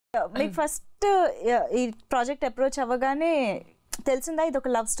మీకు ఫస్ట్ ఈ project approach అవ్వగానే తెలిసిందా ఇది ఒక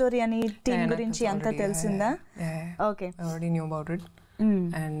లవ్ స్టోరీ అని టీమ్ గురించి అంతా తెలిసిందా? Okay, I already knew about it.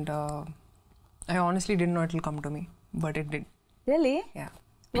 And I honestly didn't know it will come to me, but it did. Really? Yeah.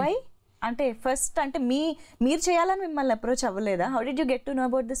 Why? అంటే ఫస్ట్ అంటే మీరు చేయాలని మిమ్మల్ని అప్రోచ్ అవ్వలేదా? How did you get to know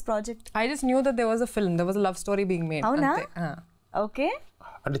about this project? I just knew that there was a film, there was a love story being made. అవునా? Okay.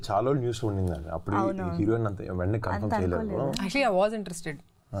 అంటే చాలా news ఉండిందండి అప్పుడు హీరోయిన్ అంత వెంటనే కన్ఫర్మ్ చేయలేదు. Actually I was interested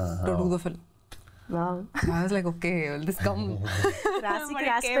to do the film. Wow. I was like, okay, will this come? రాశికి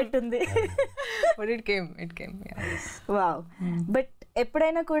రాసి పెట్టుంది. But it came, yeah. Wow. But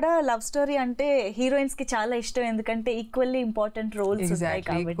ఎప్పుడైనా కూడా లవ్ స్టోరీ అంటే హీరోయిన్స్ కి చాలా ఇష్టం, ఎందుకంటే ఈక్వల్లీ ఇంపార్టెంట్ రోల్స్ ఉంటాయి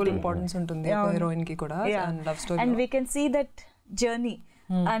కాబట్టి ఈక్వల్ ఇంపార్టెన్స్ ఉంటుంది హీరోయిన్ కి కూడా and love story. And we can see that journey.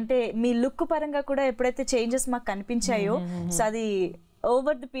 అంటే మీ లుక్ పరంగా కూడా ఎప్పుడైతే చేంజెస్ మాకు కనిపించాయో సో అది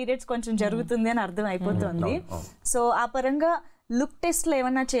ఓవర్ ది పీరియడ్స్ కొంచెం జరుగుతుంది అని అర్థం అయిపోతుంది. సో ఆ పరంగా లుక్ టెస్ట్ లో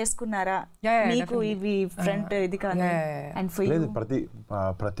ఏమన్నా చేసుకున్నారా మీకు ఇవి ఫ్రంట్ ఇది కానీ? అండ్ లేదు,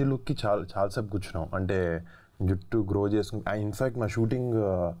 ప్రతి లుక్ కి చాలా సేపు కూర్చున్నాం. అంటే జుట్టు గ్రో చేసుకుని ఇన్ఫాక్ట్ మా షూటింగ్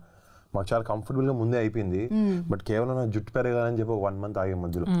మాకు చాలా కంఫర్టబుల్ గా ముందే అయిపోయింది. బట్ కేవలం నా జుట్టు పెరగాలని చెప్పి 1 month ఆగే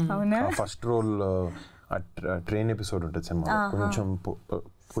మధ్యలో. ఫస్ట్ రోల్ ట్రైన్ ఎపిసోడ్ ఉంటుంది సినిమా, కొంచెం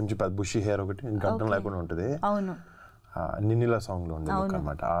పెద్ద బుషి హెయిర్ ఒకటి గడ్డం లేకుండా ఉంటుంది. నిన్నిలా సాంగ్ లో ఉండే లుక్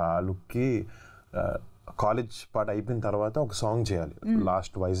అనమాట. ఆ లుక్ కి కాలేజ్ పాట అయిపోయిన తర్వాత ఒక సాంగ్ చేయాలి,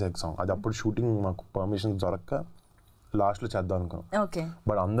 లాస్ట్ వైజాగ్ సాంగ్. అది అప్పుడు షూటింగ్ మాకు పర్మిషన్ దొరక్క లాస్ట్ లో చేద్దాం అనుకున్నాం.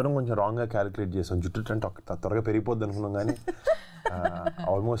 బట్ అందరం కొంచెం రాంగ్ గా క్యాలిక్యులేట్ చేసాం. జుట్టు అంటే త్వరగా పెరిగిపోద్ది అనుకున్నాం, కానీ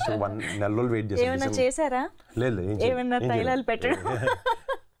ఆల్మోస్ట్ 1 నెల రోజులు వెయిట్ చేసాం. లేదు,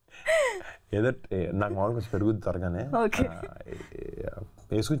 ఏదో నాకు మామూలు కొంచెం పెరుగుద్ది త్వరగానే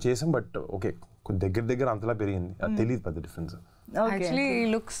వేసుకుని చేసాం. బట్ ఓకే, దగ్గర అంతలా పెరిగింది, అది తెలియదు పెద్ద difference. Actually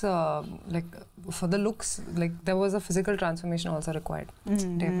looks like for the looks like there was a physical transformation also required.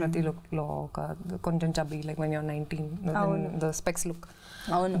 Prati look lo content chubby like when you're 19, then the specs look.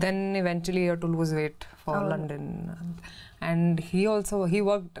 Then eventually you have to lose weight for London, and he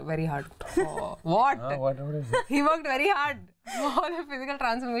worked very hard for he worked very hard for the physical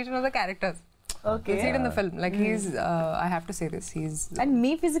transformation of the characters. Okay. See it in the film. Like he's, I have to say this. He's. And me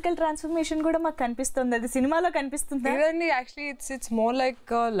physical transformation kuda maku kanipistundi. Adi cinema lo kanipistunda. Even actually, it's more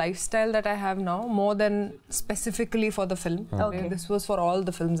like a lifestyle that I have now, more than specifically for the film. Okay. This was for all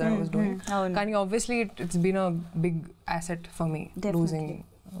the films that I was doing. Kani obviously it's been a big asset for me. Definitely. Losing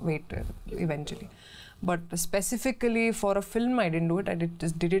weight eventually. But specifically for a film, I didn't do it. I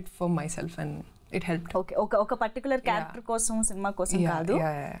just did it for myself and. It helped. Okay, oka particular character kosam cinema kosam kaadu.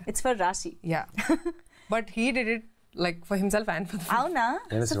 It's for Raashi. Yeah. But he did it like for himself and for the film. Avuna?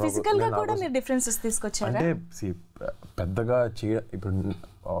 So physical ga kuda meer differences teeskochara? Ante see peddaga ఇప్పుడు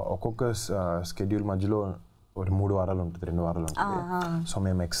ఒక్కొక్క schedule మధ్యలో ఒక 3 వారాలు ఉంటుంది, 2 వారాలు ఉంటుంది. So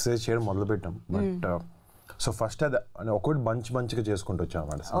మేము exercise చేయడం మొదలు పెట్టాం. బట్ సో ఫస్ట్ అది ఒకటి బంచ్గా చేసుకుంటూ వచ్చాం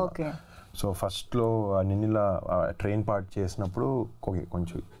అన్నమాట. ఓకే. సో ఫస్ట్లో నిన్నలా ట్రైన్ పార్ట్ చేసినప్పుడు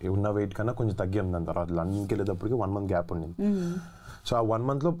కొంచెం ఉన్న వెయిట్ కన్నా కొంచెం తగ్గాం. దాని తర్వాత లండన్కి వెళ్ళేటప్పటికి 1 month గ్యాప్ ఉండింది. సో ఆ 1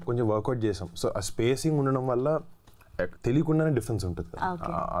 monthలో కొంచెం వర్కౌట్ చేసాం. సో ఆ స్పేసింగ్ ఉండడం వల్ల తెలియకుండానే డిఫరెన్స్ ఉంటుంది,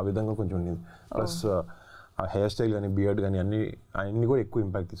 ఆ విధంగా కొంచెం ఉండింది. ప్లస్ ఆ హెయిర్ స్టైల్ కానీ బియర్డ్ కానీ అన్నీ కూడా ఎక్కువ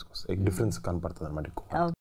ఇంపాక్ట్ తీసుకొస్తాయి, డిఫరెన్స్ కనపడుతుంది అనమాట ఎక్కువ.